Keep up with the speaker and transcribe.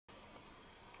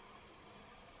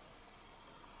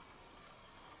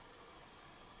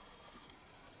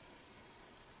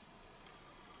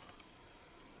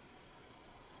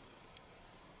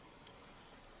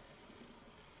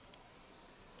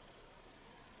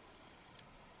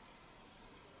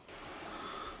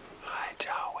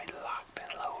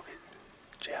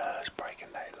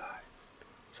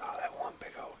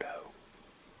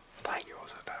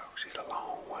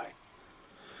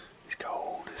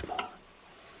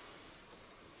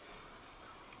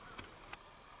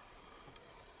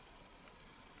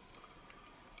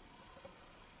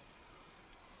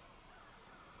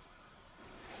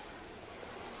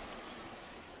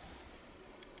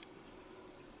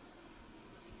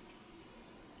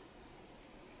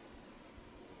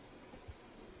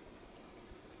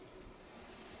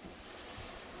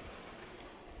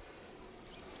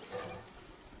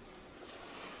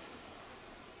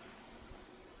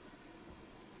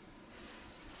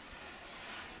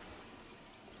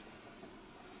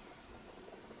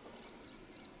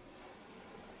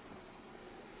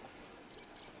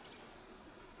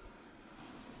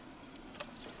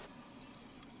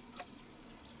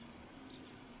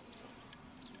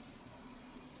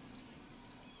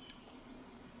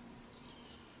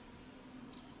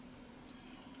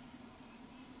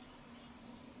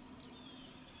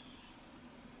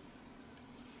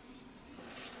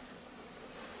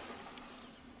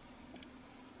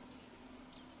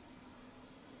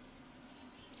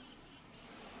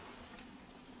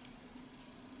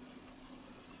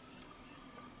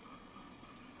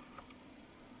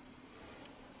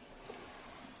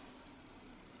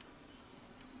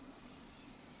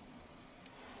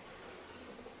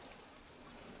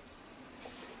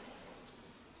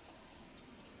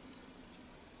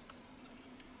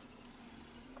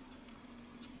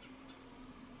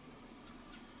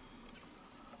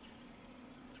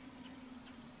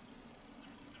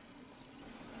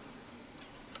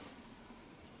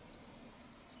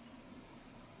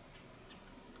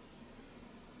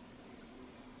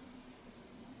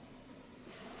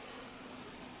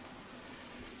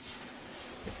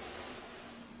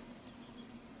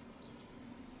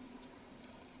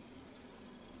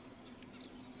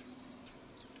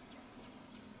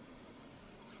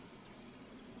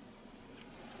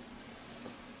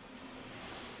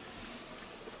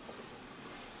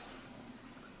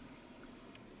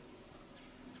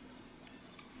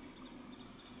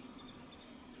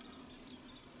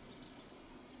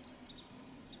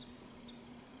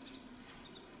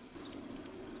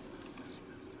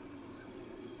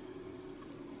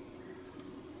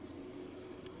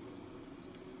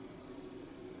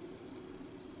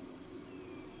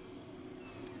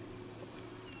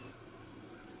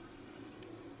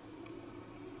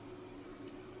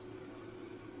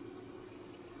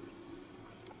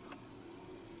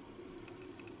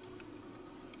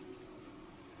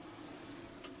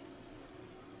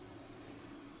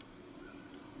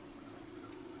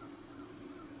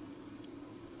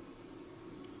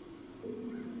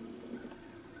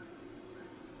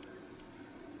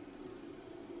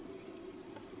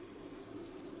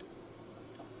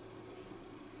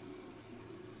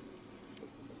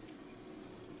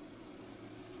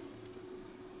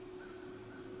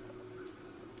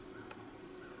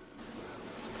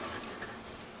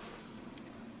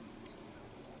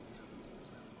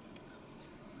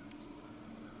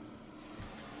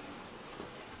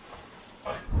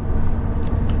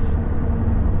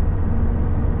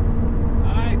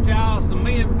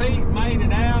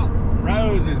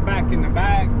kiddos is back in the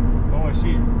back. Boy,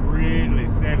 she's really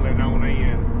settling on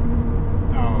in.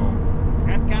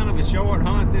 Had kind of a short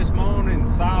hunt this morning.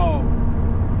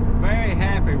 Very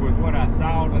happy with what I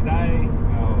saw today.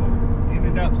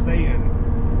 Ended up seeing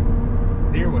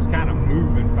deer was kind of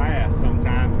moving fast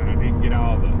sometimes, and I didn't get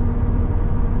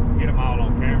them all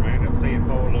on camera. I ended up seeing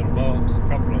 4 little bucks, a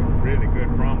couple of really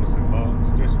good promising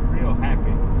bucks. Just real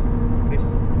happy.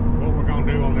 What we're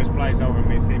gonna do on this place over in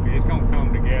Mississippi, it's gonna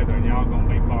come together, and y'all gonna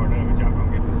be part of it. Y'all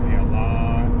gonna get to see a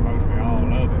lot, mostly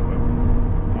all of it.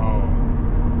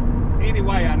 But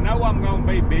anyway, I know I'm gonna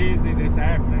be busy this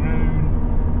afternoon.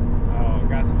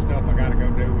 Got some stuff I gotta go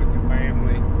do with the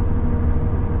family.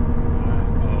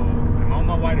 I'm on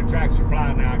my way to Tractor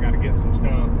Supply now. I gotta get some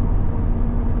stuff.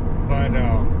 But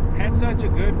had such a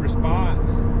good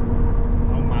response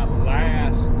on my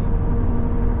last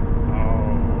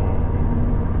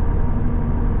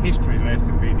history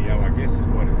lesson video, I guess is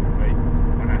what it would be.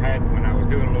 When I was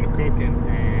doing a little cooking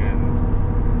and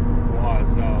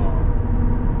was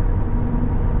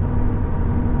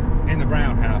in the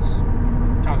brown house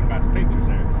talking about the pictures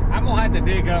there. I'm gonna have to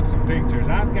dig up some pictures.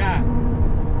 I've got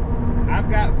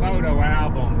photo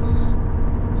albums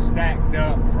stacked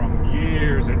up from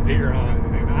years of deer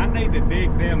hunting, and I need to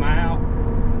dig them out,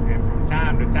 and from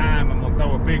time to time I'm gonna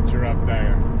throw a picture up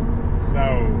there, so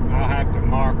I'll have to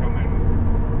mark them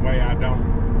and way I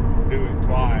don't do it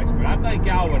twice. But I think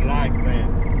y'all would like that.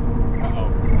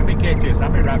 Let me catch this.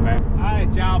 I'll be right back.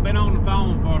 Alright, y'all, been on the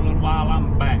phone for a little while.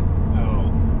 I'm back.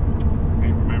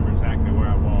 Can't remember exactly where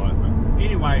I was, but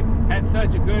anyway, had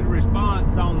such a good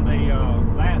response on the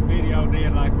last video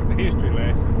did, like with the history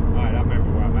lesson. Alright, I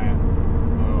remember where I'm at.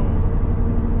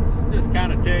 I'll just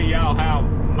kind of tell y'all how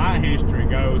my history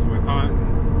goes with hunting.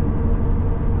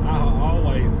 I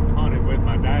always hunted with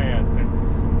my dad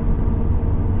since,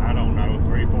 I don't know,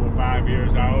 3, 4, 5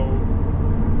 years old.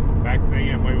 Back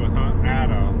then we was hunting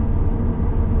out of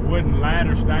wooden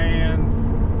ladder stands,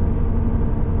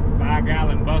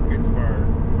 5-gallon buckets for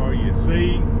your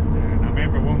seat. And I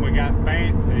remember when we got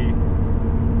fancy,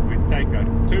 we'd take a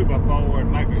 2x4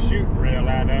 and make a shooting rail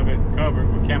out of it, cover it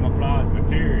with camouflage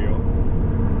material.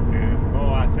 And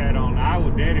boy,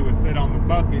 Daddy would sit on the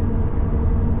bucket,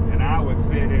 and I would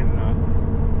sit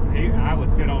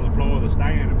on the floor of the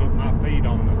stand and put my feet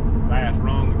on the last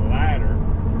rung of the ladder.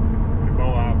 And boy,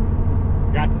 I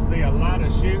got to see a lot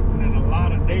of shooting and a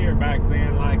lot of deer back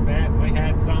then like that. And we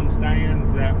had some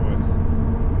stands that was,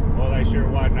 well, they sure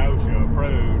wasn't OSHA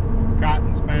approved.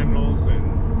 Cotton spindles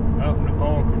and up in the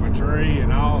fork of a tree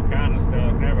and all kind of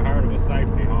stuff. Never heard of a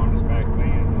safety harness back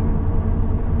then.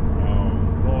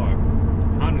 Boy,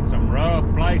 hunted some rough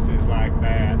places like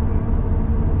that.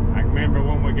 I remember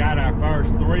when we got our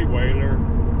first 3-wheeler,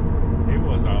 it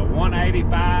was a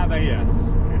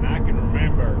 185S, and I can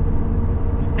remember,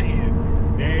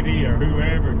 man, Daddy or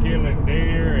whoever killing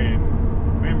deer, and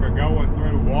remember going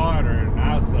through water, and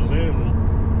I was so little,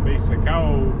 be so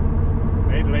cold,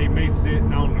 they'd leave me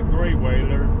sitting on the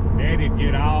 3-wheeler. Daddy'd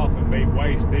get off and be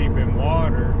waist deep in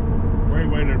water.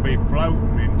 3-wheeler would be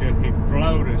floating, and he'd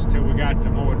float us till we got to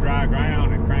more dry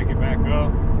ground and crank it back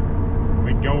up.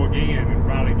 We'd go again and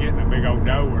probably get a big old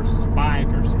doe or spike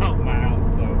or something out.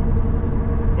 So,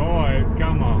 boy, it'd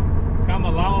come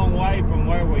a long way from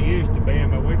where we used to be,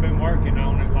 but we've been working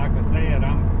on it. Like I said,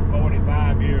 I'm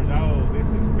 45 years old.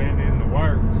 This has been in the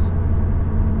works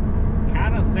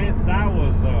kind of since I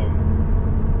was,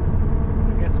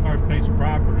 I guess the first piece of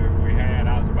property we had,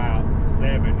 I was about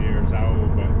 7 years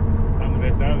old, but some of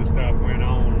this other stuff went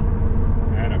on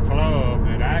at a club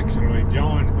that actually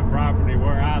joins the property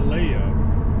where I live.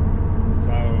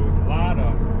 So a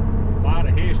lot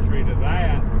of history to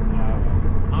that.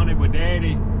 Hunted with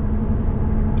Daddy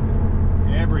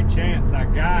every chance I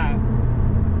got,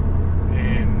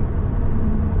 and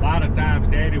a lot of times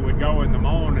Daddy would go in the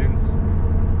mornings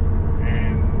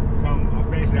and come,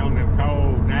 especially on them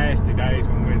cold, nasty days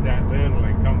when we was that little,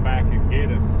 and come back and get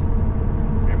us,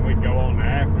 and we'd go on the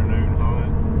afternoon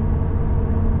hunt.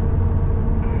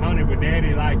 I hunted with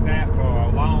Daddy like that for a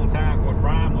long time. Of course,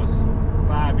 Brian was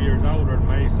 5 years older than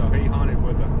me, so he hunted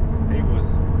with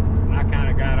when I kind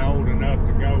of got old enough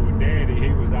to go with Daddy, he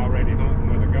was already hunting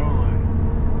with a gun.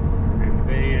 And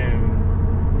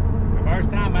then the first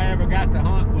time I ever got to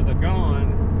hunt with a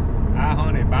gun, I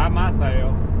hunted by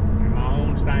myself in my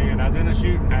own stand. I was in a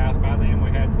shooting house. By then we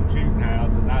had some shooting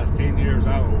houses. I was 10 years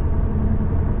old.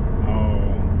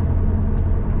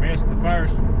 I missed the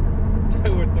first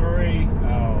 2 or 3.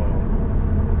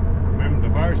 Remember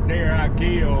the first deer I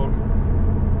killed,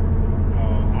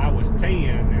 I was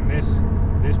 10, and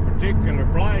this particular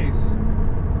place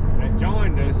that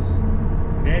joined us,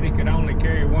 Daddy could only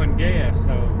carry 1 guest,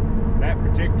 so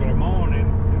particular morning,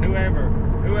 and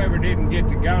whoever didn't get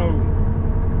to go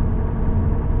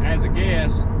as a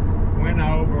guest went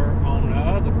over on the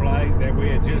other place that we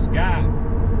had just got,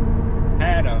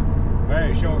 had a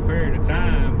very short period of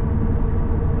time,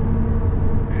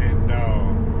 and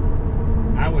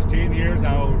I was 10 years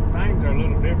old. Things are a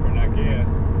little different, I guess.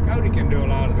 Cody can do a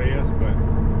lot of this, but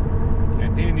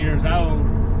at 10 years old,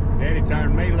 Daddy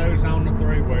turned me loose on the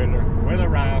three-wheeler with a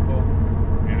rifle,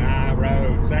 and I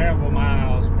rode several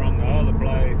miles from the other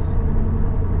place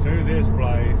to this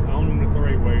place on the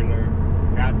three-wheeler,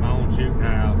 got my own shooting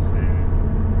house.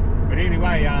 But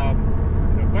anyway,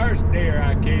 the first deer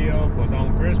I killed was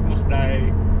on Christmas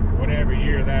Day, whatever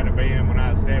year that had been, when I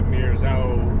was 7 years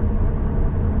old.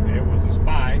 It was a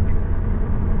spike,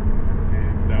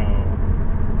 and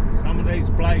some of these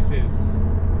places,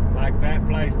 like that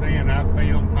place then, I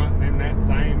filmed hunting in that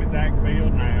same exact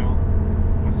field now.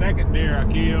 The second deer I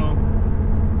killed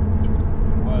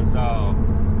was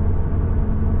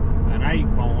an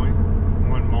 8-point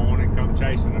one morning, come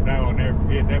chasing a doe. I'll never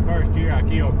forget that first year I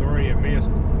killed 3 and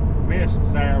missed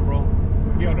several.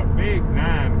 Killed a big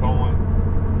 9-point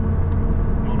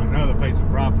on another piece of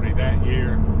property that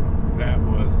year. That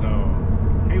was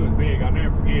he was big. I'll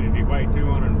never forget it. He weighed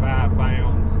 205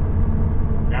 pounds.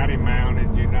 Got him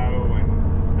mounted, you know,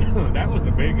 and that was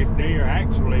the biggest deer.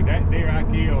 Actually, that deer I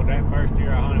killed that first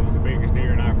year I hunted was the biggest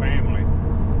deer in our family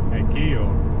had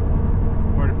killed.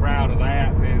 Pretty proud of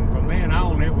that. And then from then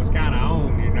on, it was kind of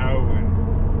on, you know, and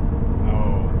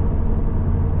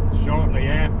shortly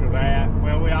after that,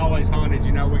 well, we always hunted,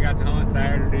 you know, we got to hunt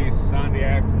Saturdays, Sunday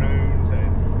afternoons,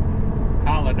 and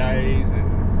holidays, and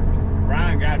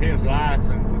Brian got his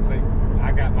license. See,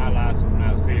 I got my license when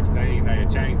I was 15. They had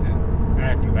changed it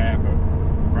after that, but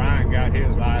Brian got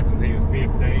his license. He was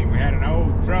 15. We had an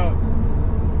old truck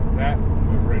that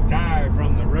was retired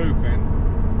from the roofing.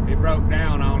 It broke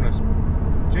down on us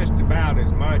just about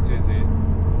as much as it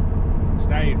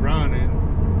stayed running.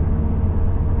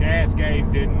 Gas gauge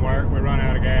didn't work. We run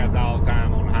out of gas all the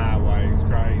time on the highway. It's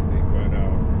crazy, but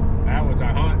that was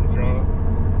our hunting truck.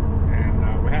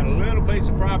 We had a little piece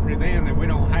of property then that we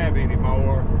don't have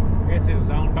anymore. I guess it was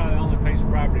probably the only piece of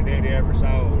property Daddy ever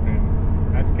sold,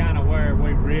 and that's kind of where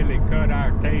we really cut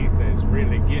our teeth, is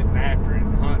really getting after it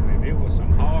and hunting. It was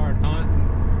some hard hunting,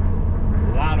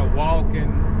 a lot of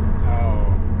walking.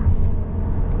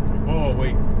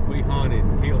 Boy, we hunted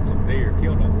and killed some deer,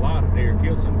 killed a lot of deer,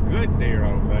 killed some good deer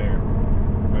over there.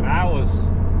 But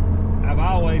I've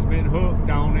always been hooked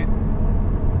on it.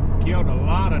 Killed a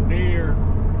lot of deer.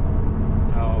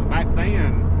 Back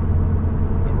then,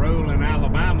 the rule in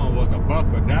Alabama was a buck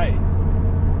a day.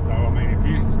 So, I mean, if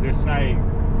you just say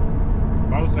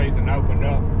bow season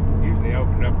usually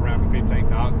opened up around the 15th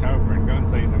of October, and gun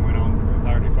season went on to the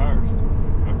 31st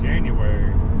of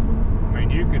January. I mean,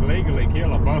 you could legally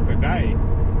kill a buck a day.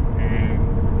 And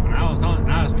when I was hunting,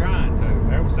 I was trying to.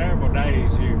 There were several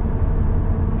days you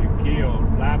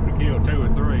liable to kill 2 or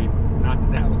 3. Not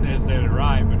that that was necessarily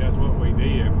right, but that's what we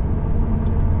did.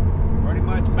 Pretty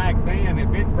much back then,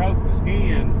 if it broke the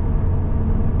skin,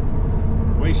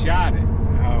 we shot it.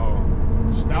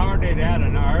 Started at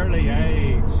an early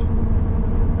age,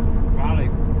 probably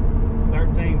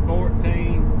 13,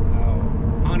 14.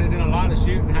 Hunted in a lot of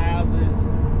shooting houses.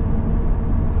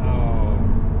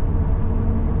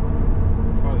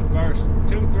 For the first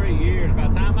 2-3 years, by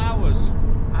the time I was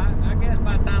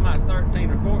 13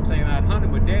 or 14, I'd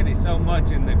hunted with Daddy so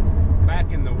much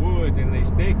back in the woods, in these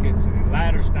thickets and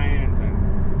ladder stands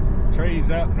and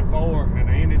trees up in the fork, and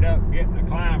I ended up getting a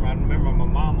climber. I remember my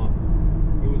mama,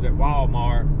 who was at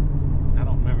Walmart, I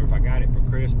don't remember if I got it for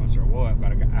Christmas or what,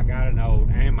 but I got an old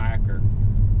amaker,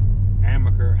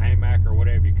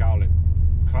 whatever you call it,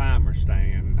 climber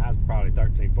stand. I was probably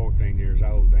 13, 14 years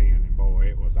old then, and boy,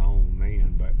 it was on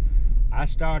then. But I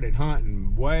started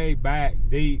hunting way back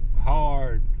deep,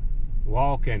 hard,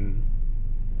 walking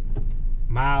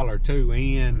mile or 2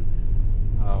 in.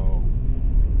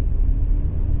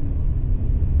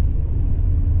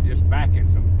 Just back in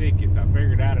some thickets. I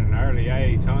figured out at an early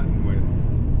age, hunting with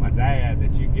my dad,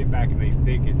 that you get back in these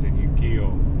thickets and you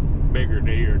kill bigger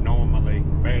deer, normally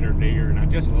better deer, and I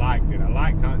just liked it. I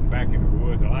liked hunting back in the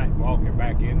woods. I liked walking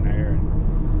back in there,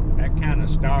 and that kind of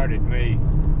started me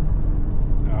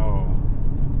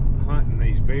hunting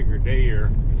these bigger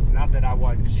deer. Not that I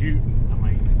wasn't shooting. I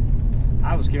mean,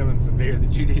 I was killing some deer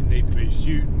that you didn't need to be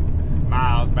shooting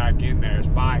miles back in there,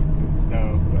 spikes and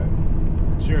stuff, but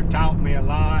sure taught me a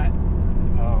lot.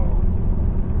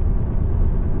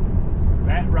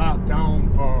 That rocked on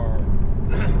for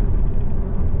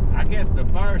I guess the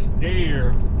first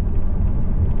deer,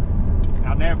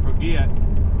 I'll never forget.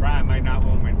 Brian may not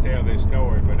want me to tell tell this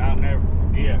story, but I'll never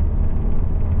forget.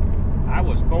 I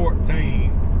was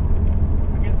 14.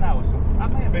 I guess I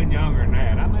may have been younger than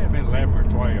that. I may have been 11 or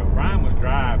 12. Brian was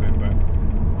driving, but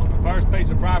on the first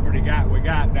piece of property we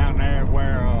got down there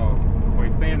where we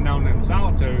thinned on them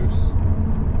sawtooths,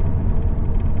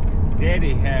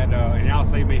 Daddy had, and y'all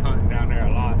see me hunting down there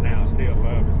a lot now, still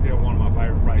love it, still one of my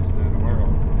favorite places in the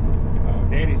world.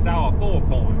 Daddy saw a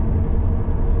 4-point,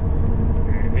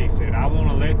 and he said, I want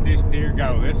to let this deer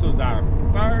go. This was our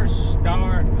first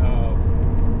start of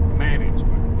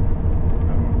management.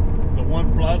 The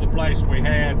one other place we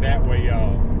had that we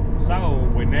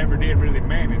sold, we never did really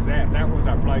manage that. That was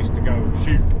our place to go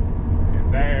shoot.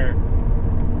 And there,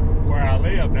 where I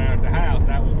lived down at the house,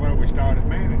 that was where we started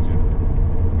managing.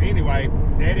 Anyway,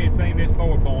 Daddy had seen this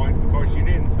 4-point. Of course, you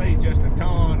didn't see just a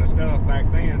ton of stuff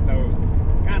back then, so it was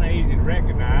kind of easy to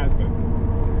recognize. But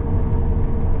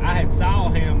I had saw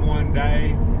him one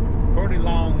day, pretty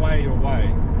long way away.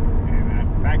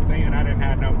 And back then, I didn't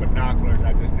have no binoculars.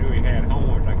 I just knew he had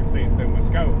horns. I could see it through my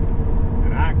scope.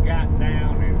 And I got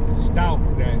down and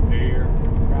stalked that deer,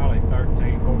 probably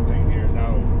 13, 14 years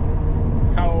old.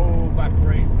 Cold, about to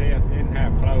freeze to death. Didn't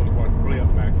have clothes worth a flip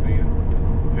back then.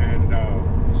 And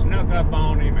snuck up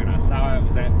on him, and I saw it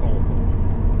was that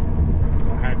 4-point.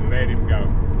 So I had to let him go.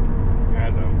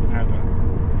 As a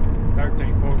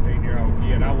 13, 14-year-old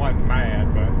kid, I wasn't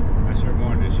mad, but I sure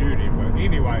wanted to shoot him. But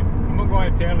anyway, I'm gonna go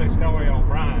ahead and tell this story on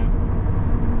Brian.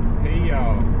 It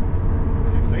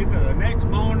was either the next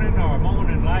morning or a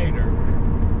morning later.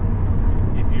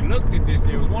 If you looked at this,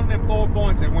 there was one of them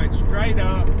 4-points that went straight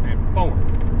up and forward.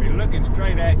 If you're looking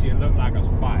straight at you, it looked like a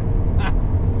spike.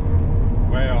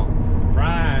 Well,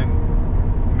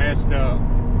 Brian messed up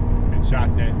and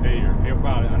shot that deer. He'll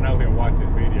probably, I know he'll watch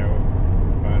this video,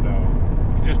 but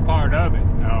it's just part of it.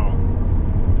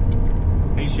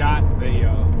 He shot the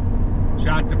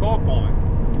 4-point,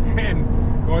 and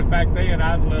of course back then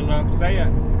I was a little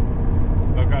upset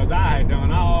because I had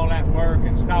done all that work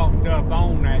and stalked up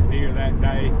on that deer that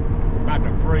day, about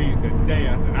to freeze to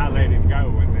death, and I let him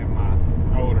go, and then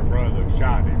my older brother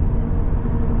shot him.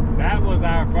 That was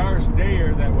our first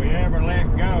deer that we ever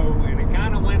let go, and it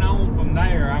kind of went on from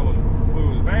there. We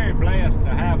was very blessed to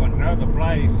have another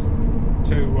place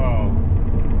to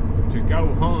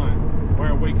go hunt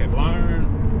where we could learn.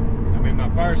 I mean, my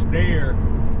first deer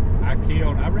I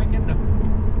killed, I reckon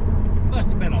must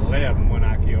have been 11 when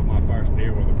I killed my first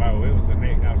deer with a bow. It was the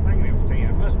next, I was thinking it was 10,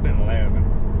 it must have been 11.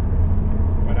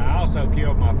 But I also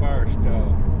killed my first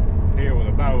deer with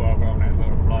a bow over on that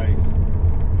little place.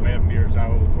 11 years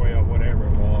old, 12, whatever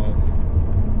it was.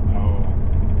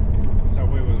 So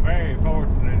we was very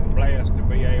fortunate and blessed to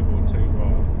be able to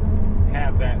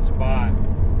have that spot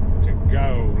to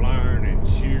go learn and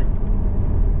shoot,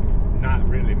 not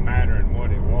really mattering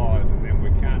what it was. And then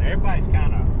you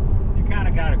kind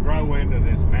of got to grow into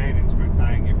this management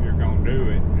thing if you're going to do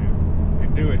it,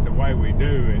 and do it the way we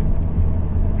do it.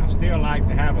 I still like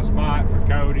to have a spot for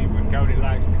Cody. When Cody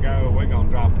likes to go, we're going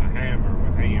to drop the hammer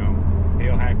with him.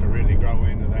 He'll have to really grow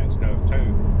into that stuff too,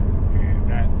 and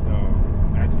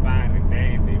that's fine and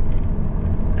dandy.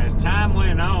 But as time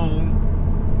went on,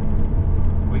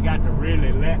 we got to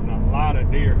really letting a lot of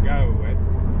deer go.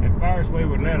 At first, we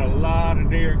would let a lot of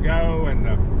deer go, and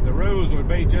the rules would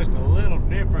be just a little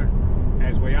different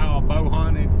as we all bow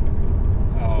hunted.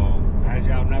 As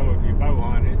y'all know, if you bow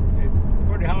hunt, it's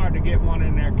pretty hard to get one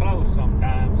in there close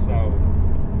sometimes. So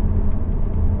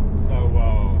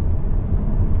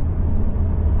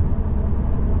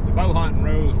the bow hunting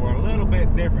rules were a little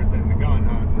bit different than the gun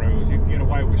hunting rules. You could get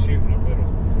away with shooting a little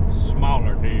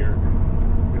smaller deer.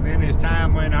 And then as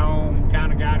time went on,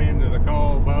 kind of got into the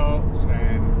coil bucks,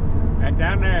 and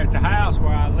down there at the house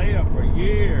where I lived for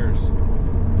years,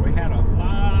 we had a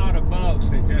lot of bucks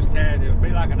that just had, it would be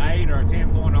like an 8 or a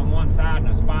 10 point on one side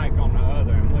and a spike on the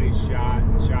other, and we shot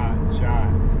and shot and shot.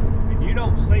 And you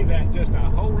don't see that just a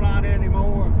whole lot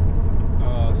anymore.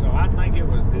 So I think it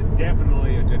was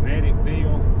definitely a genetic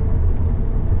deal.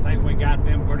 I think we got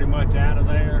them pretty much out of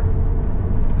there.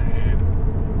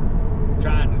 And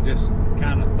trying to just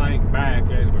kind of think back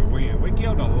as we went. We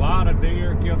killed a lot of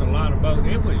deer, killed a lot of bucks.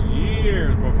 It was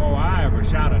years before I ever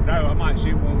shot a doe. I might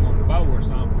shoot one with a bow or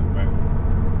something, but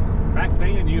back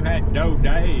then you had doe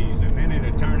days, and then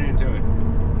it'd turn into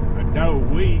a doe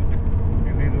week.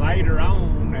 And then later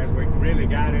on, as we really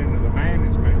got into the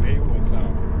management, it was,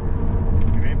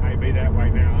 and it may be that way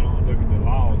now, I don't look at the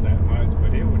laws that much,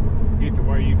 but it would get to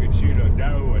where you could shoot a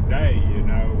doe a day, you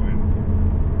know.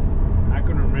 And I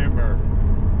can remember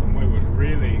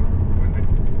when the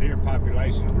deer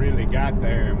population really got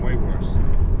there, and we were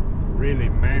really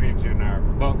managing our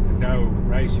buck to doe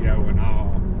ratio and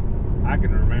all. I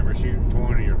can remember shooting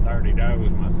 20 or 30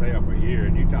 does myself a year,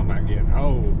 and you talking about getting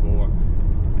old, boy.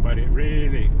 But it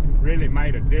really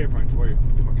made a difference. We're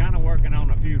kind of working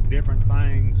on a few different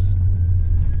things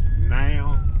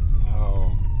now.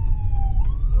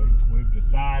 We've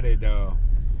decided the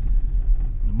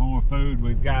more food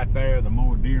we've got there, the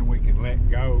more deer we can let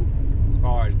go as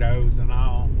far as does and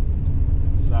all.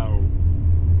 So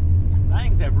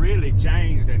things have really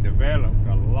changed and developed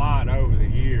a lot over the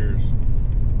years.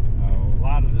 A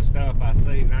lot of the stuff I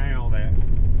see now, that,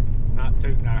 not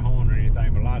tooting our horn or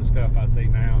anything, but a lot of stuff I see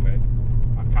now that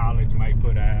a college may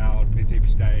put out, Mississippi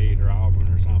State or Auburn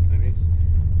or something,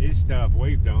 it's stuff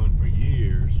we've done for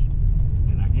years.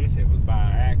 And I guess it was by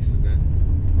accident,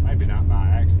 maybe not by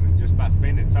accident, just by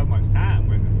spending so much time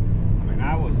with it.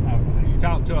 I mean, you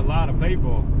talk to a lot of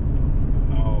people,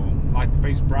 like the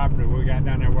piece of property we got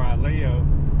down there where I live,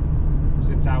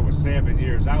 since I was 7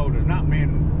 years old. There's not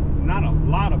a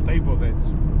lot of people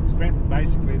that's spent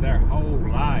basically their whole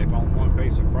life on one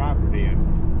piece of property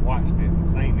and watched it and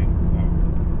seen it. So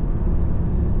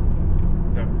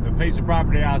the piece of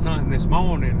property I was hunting this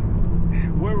morning,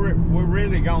 we're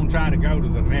really gonna try to go to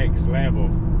the next level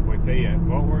with it.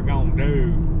 What we're gonna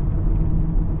do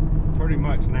pretty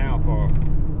much now for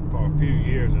a few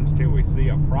years, until we see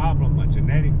a problem, a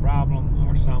genetic problem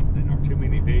or something, or too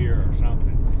many deer or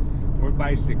something, we're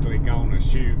basically gonna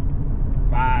shoot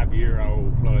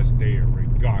 5-year-old plus deer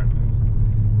regardless.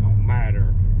 No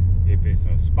matter if it's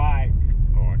a spike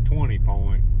or a 20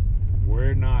 point,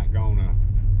 we're not gonna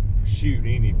shoot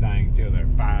anything till they're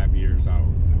 5 years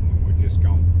old. We're just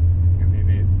gonna, and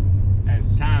then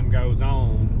as time goes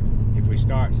on, if we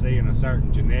start seeing a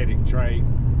certain genetic trait,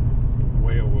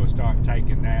 we'll start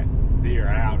taking that deer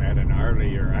out at an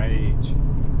earlier age.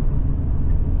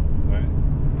 But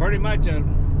pretty much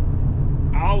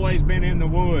always been in the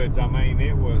woods. I mean,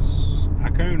 I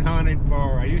coon hunted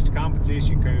I used to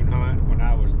competition coon hunt when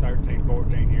I was 13,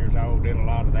 14 years old, did a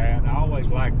lot of that. I always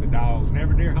liked the dogs.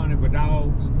 Never deer hunted with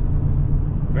dogs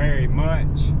very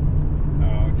much.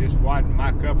 Just wasn't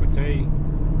my cup of tea.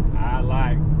 I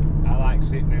like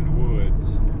sitting in the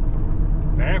woods.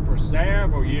 There for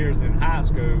several years in high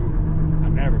school, I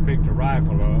never picked a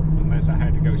rifle up unless I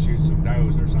had to go shoot some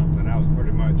does or something. I was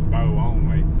pretty much bow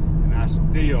only. I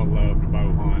still love to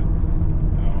bow hunt.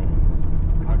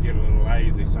 I'll get a little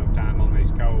lazy sometime on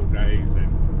these cold days and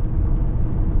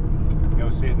go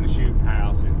sit in the shooting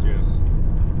house and just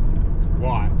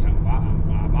watch.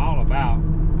 I'm all about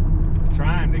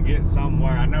trying to get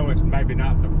somewhere. I know it's maybe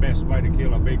not the best way to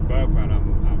kill a big buck, but I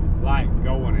like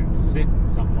going and sitting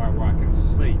somewhere where I can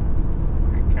see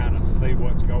and kind of see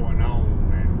what's going on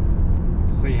and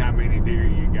see how many deer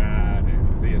you got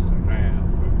and this and that.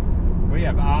 We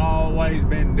have always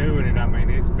been doing it. I mean,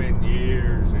 it's been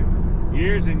years and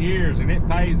years and years, and it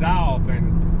pays off.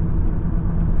 And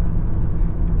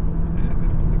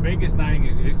the biggest thing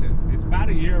is it's about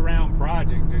a year-round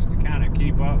project, just to kind of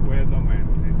keep up with them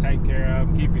and take care of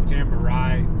them, keep your timber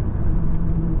right.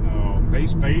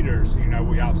 These feeders, you know,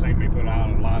 we all seen me put out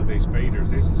a lot of these feeders.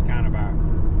 This is kind of our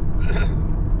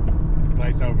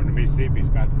place over in the Mississippi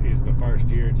is the first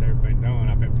year it's ever been done.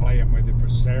 I've been playing with it for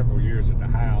several years at the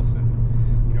house, and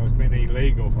you know, it's been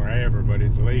illegal forever, but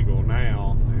it's legal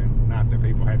now. And not that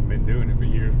people hadn't been doing it for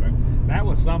years, but that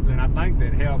was something I think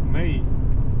that helped me.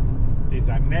 Is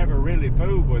I never really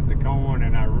fooled with the corn,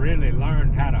 and I really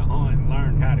learned how to hunt and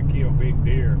learned how to kill big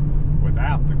deer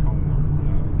without the corn.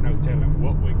 No telling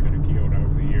what we could have killed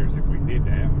over the years if we did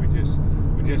that. We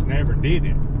just never did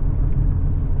it.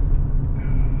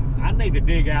 I need to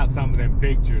dig out some of them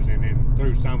pictures, and then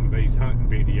through some of these hunting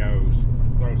videos,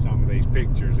 throw some of these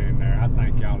pictures in there. I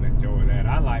think y'all enjoy that.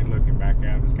 I like looking back at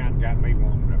them. It's kind of got me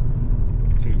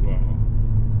wanting to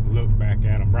look back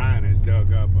at them. Brian has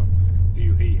dug up a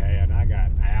few he had. I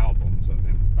got albums of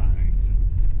them things.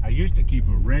 I used to keep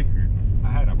a record. I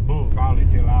had a book probably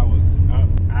till I was up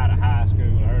out of high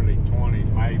school, early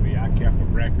 20s maybe. I kept a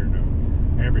record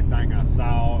of everything I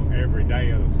saw every day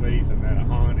of the season that I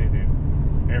hunted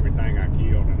and everything I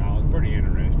killed, and I was pretty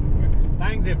interested. But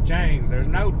things have changed. There's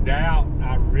no doubt.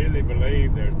 I really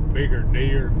believe there's bigger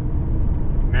deer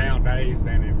nowadays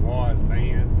than it was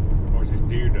then. Of course, it's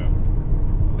due to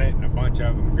letting a bunch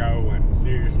of them go and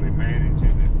seriously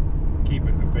managing and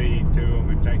keeping the feed to them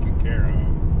and taking care of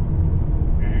them.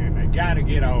 And they got to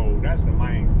get old. That's the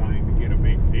main thing, to get a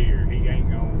big deer. He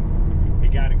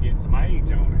got to get some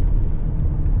age on it.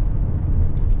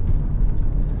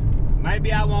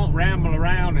 Maybe I won't ramble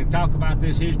around and talk about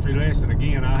this history lesson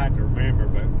again. I'll have to remember,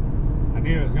 but I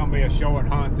knew it was going to be a short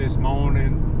hunt this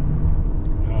morning.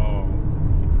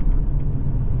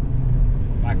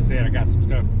 Like I said, I got some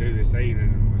stuff to do this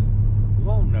evening.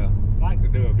 like to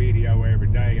do a video every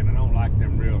day, and I don't like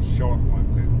them real short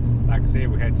ones. And like I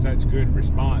said, we had such good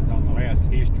response on the last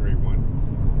history one.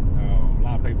 A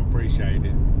lot of people appreciate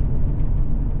it,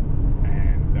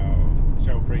 and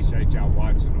so appreciate y'all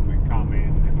watching them and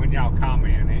commenting. And when y'all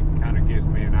comment, it kind of gives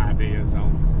me an ideas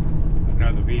on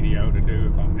another video to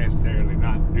do if I'm necessarily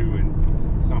not doing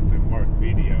something worth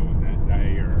videoing that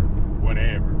day or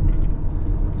whatever.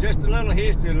 Just a little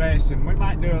history lesson. We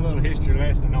might do a little history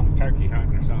lesson on turkey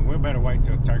hunting or something. We better wait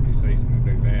till turkey season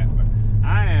to do that. But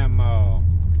I am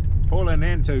pulling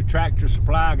into Tractor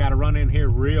Supply. I got to run in here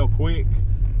real quick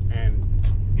and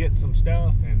get some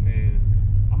stuff, and then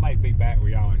I might be back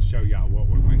with y'all and show y'all what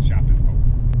we went shopping for.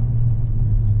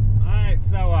 All right,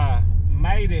 so I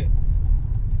made it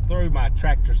through my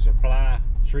Tractor Supply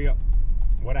trip.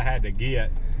 What I had to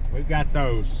get, we've got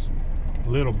those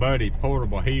little buddy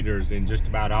portable heaters in just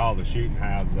about all the shooting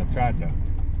houses.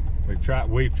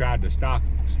 We've tried to stock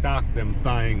them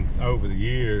things over the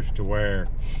years to where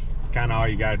kind of all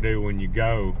you got to do when you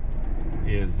go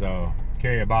is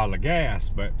carry a bottle of gas.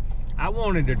 But I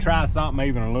wanted to try something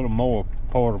even a little more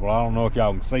portable. I don't know if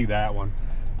y'all can see that one,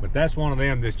 but that's one of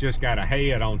them that's just got a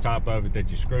head on top of it that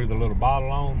you screw the little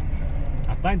bottle on.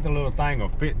 I think the little thing will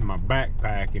fit in my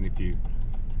backpack, and if you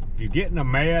get in a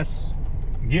mess,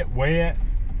 get wet,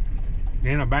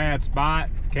 in a bad spot,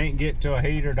 can't get to a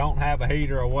heater, don't have a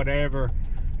heater or whatever,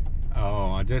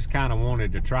 I just kind of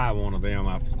wanted to try one of them.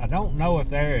 I don't know if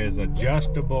they're as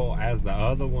adjustable as the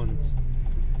other ones,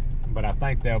 but I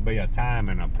think there'll be a time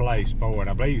and a place for it.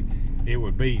 I believe it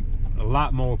would be a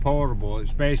lot more portable,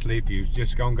 especially if you was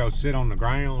just gonna go sit on the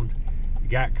ground. You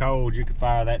got cold, you could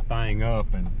fire that thing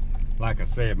up, and like I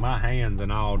said, my hands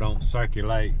and all don't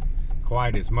circulate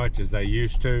quite as much as they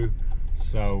used to.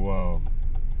 So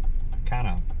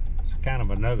it's kind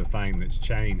of another thing that's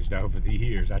changed over the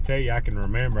years. I tell you, I can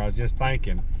remember, I was just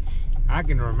thinking, I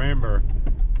can remember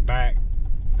back,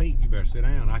 Pete, you better sit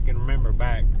down. I can remember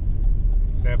back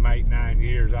 7, 8, 9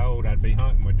 years old, I'd be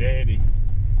hunting with Daddy.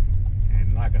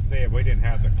 And like I said, we didn't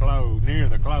have the clothes, near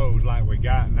the clothes like we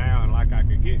got now, and like I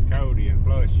could get Cody, and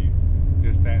plus you,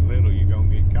 just that little, you're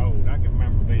gonna get cold. I can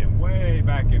remember being way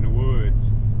back in the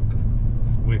woods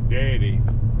with Daddy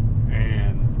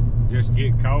and just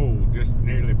get cold, just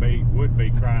nearly would be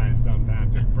crying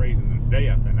sometimes, just freezing to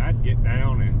death. And I'd get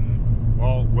down and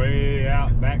walk way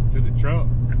out back to the truck,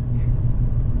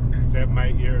 7,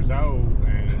 8 years old,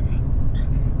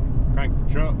 and crank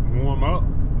the truck and warm up.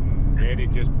 And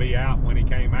Daddy'd just be out when he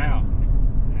came out.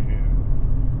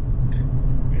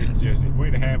 And it's just, if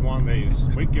we'd have had one of these,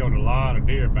 we killed a lot of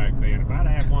deer back then. If I'd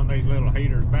have had one of these little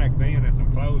heaters back then and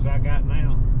some clothes I got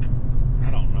now, I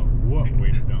don't know what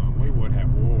we'd have done. We would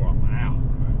have wore them out.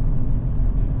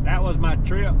 But that was my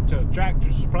trip to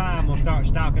Tractor Supply. I'm gonna start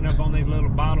stocking up on these little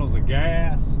bottles of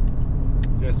gas.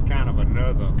 Just kind of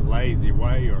another lazy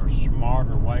way or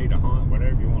smarter way to hunt,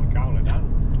 whatever you want to call it.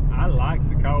 I like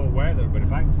the cold weather, but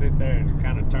if I can sit there and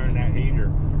kind of turn that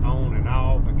heater on and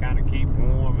off and kind of keep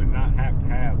warm and not have to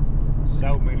have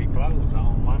so many clothes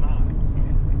on, why not? So,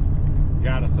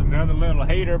 got us another little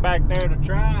heater back there to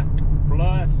try,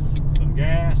 plus some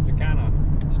gas to kind of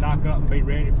stock up and be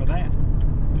ready for that.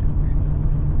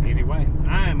 Anyway,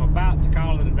 I am about to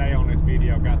call it a day on this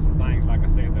video. Got some things, like I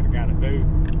said, that I got to do.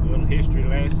 A little history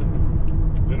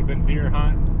lesson, a little bit of deer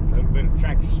hunting, a little bit of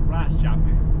Tractor Supply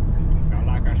shopping. If y'all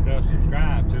like our stuff,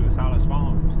 subscribe to us, Hollis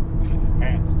Farms.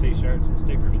 Hats, t-shirts, and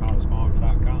stickers,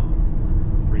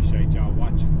 hollisfarms.com. Appreciate y'all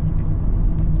watching.